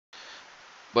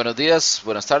Buenos días,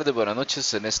 buenas tardes, buenas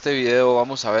noches. En este video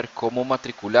vamos a ver cómo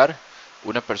matricular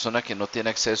una persona que no tiene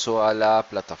acceso a la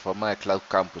plataforma de Cloud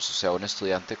Campus, o sea, un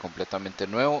estudiante completamente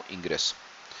nuevo, ingreso.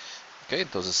 Ok,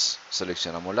 entonces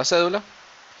seleccionamos la cédula,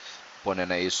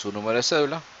 ponen ahí su número de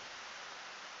cédula,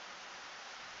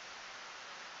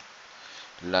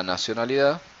 la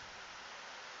nacionalidad,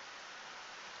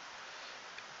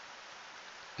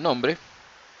 nombre,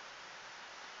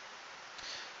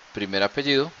 primer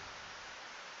apellido,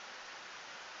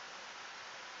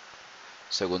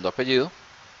 segundo apellido,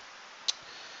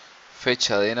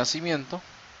 fecha de nacimiento,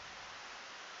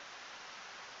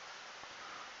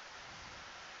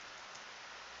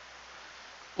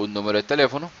 un número de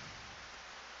teléfono,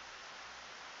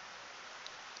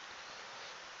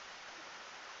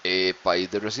 país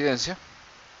de residencia,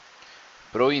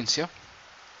 provincia,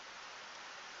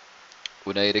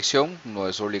 una dirección, no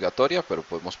es obligatoria, pero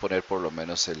podemos poner por lo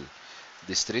menos el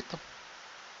distrito.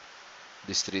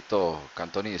 Distrito,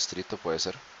 cantón y distrito puede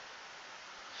ser.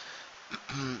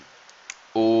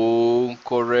 Un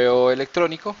correo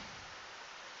electrónico,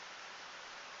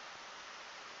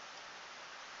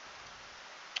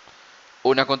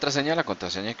 una contraseña, la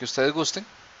contraseña que ustedes gusten.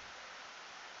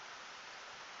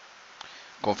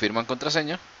 Confirman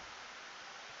contraseña.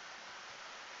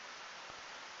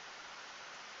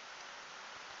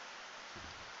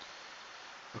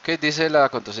 Ok, dice la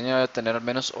contraseña debe tener al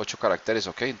menos 8 caracteres.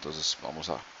 Ok, entonces vamos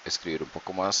a escribir un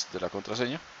poco más de la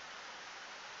contraseña.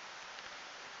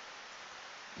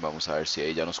 Vamos a ver si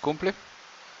ahí ya nos cumple.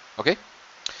 Ok,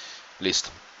 listo.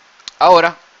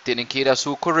 Ahora tienen que ir a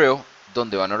su correo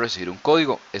donde van a recibir un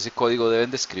código. Ese código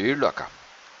deben de escribirlo acá.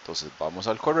 Entonces vamos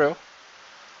al correo,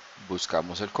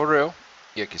 buscamos el correo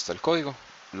y aquí está el código.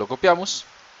 Lo copiamos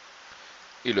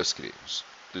y lo escribimos.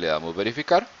 Le damos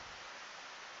verificar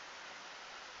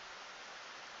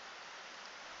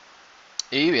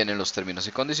y vienen los términos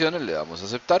y condiciones, le damos a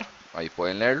aceptar, ahí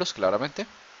pueden leerlos claramente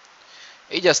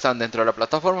y ya están dentro de la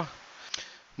plataforma.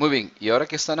 Muy bien, y ahora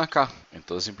que están acá,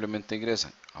 entonces simplemente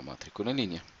ingresan a Matrícula en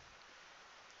línea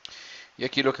y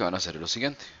aquí lo que van a hacer es lo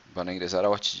siguiente, van a ingresar a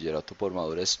Bachillerato por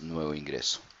Madurez Nuevo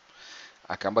Ingreso.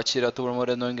 Acá en Bachillerato por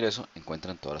Madurez Nuevo Ingreso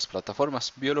encuentran todas las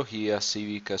plataformas, biología,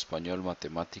 cívica, español,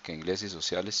 matemática, inglés y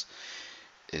sociales,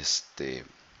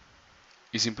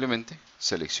 y simplemente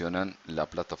seleccionan la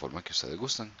plataforma que ustedes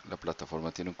gustan. La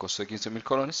plataforma tiene un costo de 15.000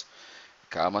 colones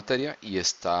cada materia y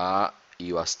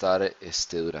va a estar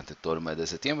durante todo el mes de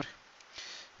septiembre.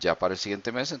 Ya para el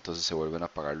siguiente mes entonces se vuelven a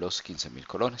pagar los 15.000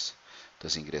 colones.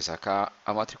 Entonces ingresa acá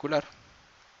a matricular,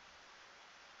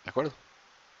 ¿de acuerdo?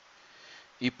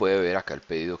 Y puede ver acá el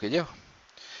pedido que lleva.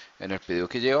 En el pedido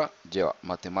que lleva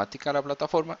matemática a la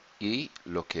plataforma y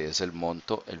lo que es el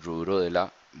monto, el rubro de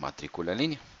la matrícula en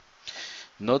línea.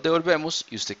 Nos devolvemos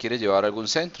y usted quiere llevar algún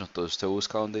centro, entonces usted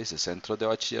busca donde dice centros de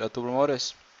bachillerato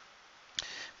promotores,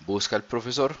 busca el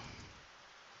profesor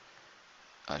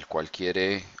al cual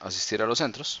quiere asistir a los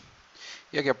centros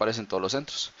y aquí aparecen todos los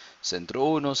centros. Centro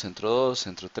 1, centro 2,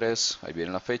 centro 3, ahí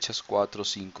vienen las fechas 4,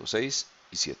 5, 6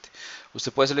 y 7.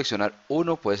 Usted puede seleccionar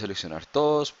uno, puede seleccionar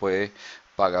todos, puede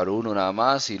pagar uno nada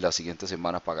más y la siguiente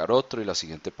semana pagar otro y la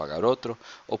siguiente pagar otro,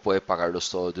 o puede pagarlos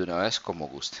todos de una vez como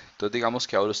guste. Entonces digamos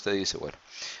que ahora usted dice, bueno,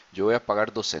 yo voy a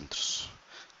pagar dos centros.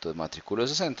 Entonces matriculo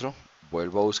ese centro,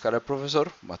 vuelvo a buscar al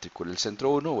profesor, matriculo el centro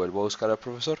 1, vuelvo a buscar al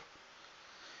profesor,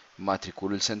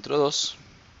 matriculo el centro 2.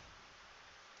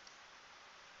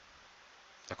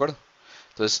 ¿De acuerdo?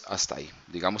 Entonces, hasta ahí.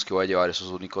 Digamos que voy a llevar esos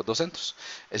únicos dos centros.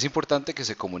 Es importante que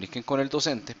se comuniquen con el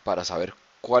docente para saber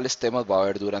cuáles temas va a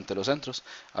haber durante los centros.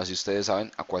 Así ustedes saben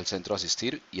a cuál centro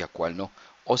asistir y a cuál no.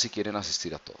 O si quieren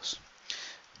asistir a todos.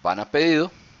 Van a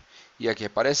pedido y aquí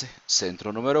aparece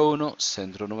centro número 1,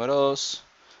 centro número 2,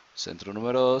 centro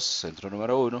número 2, centro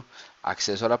número 1.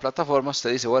 Acceso a la plataforma.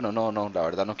 Usted dice, bueno, no, la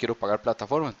verdad no quiero pagar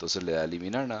plataforma. Entonces le da a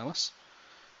eliminar nada más.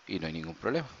 Y no hay ningún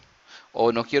problema.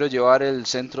 O no quiero llevar el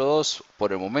centro 2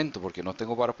 por el momento porque no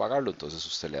tengo para pagarlo, entonces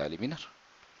usted le da a eliminar.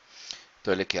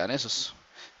 Entonces le quedan esos.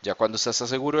 Ya cuando usted está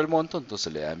seguro del monto,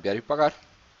 entonces le da a enviar y pagar.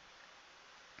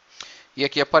 Y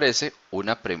aquí aparece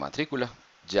una prematrícula.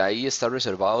 Ya ahí está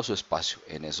reservado su espacio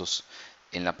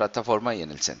en la plataforma y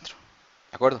en el centro.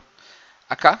 ¿De acuerdo?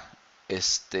 Acá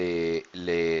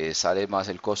le sale más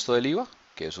el costo del IVA,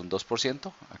 que es un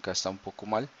 2%. Acá está un poco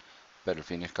mal, pero al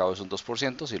fin y al cabo es un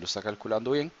 2%, si lo está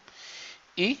calculando bien.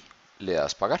 Y le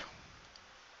das pagar.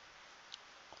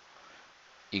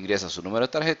 Ingresa su número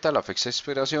de tarjeta, la fecha de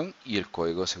expiración y el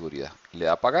código de seguridad. Le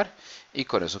da a pagar y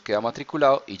con eso queda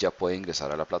matriculado y ya puede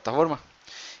ingresar a la plataforma.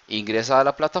 Ingresa a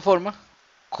la plataforma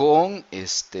con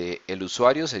el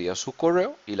usuario sería su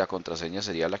correo y la contraseña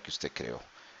sería la que usted creó.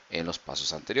 en los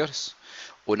pasos anteriores.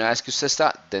 Una vez que usted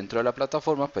está dentro de la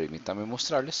plataforma, permítame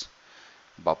mostrarles,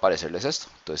 va a aparecerles esto.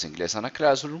 Entonces ingresan a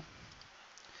Classroom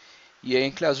y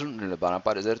en Classroom les van a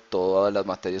aparecer todas las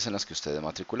materias en las que ustedes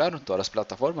matricularon, todas las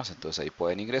plataformas. Entonces ahí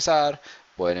pueden ingresar,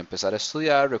 pueden empezar a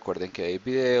estudiar. Recuerden que hay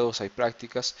videos, hay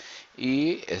prácticas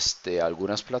y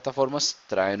algunas plataformas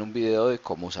traen un video de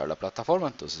cómo usar la plataforma.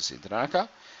 Entonces si entran acá,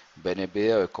 ven el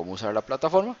video de cómo usar la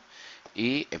plataforma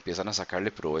y empiezan a sacarle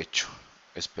provecho.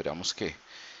 Esperamos que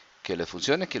les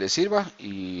funcione, que les sirva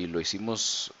y lo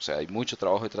hicimos, o sea, hay mucho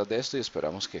trabajo detrás de esto y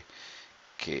esperamos que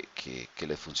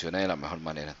les funcione de la mejor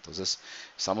manera. Entonces,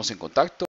 estamos en contacto.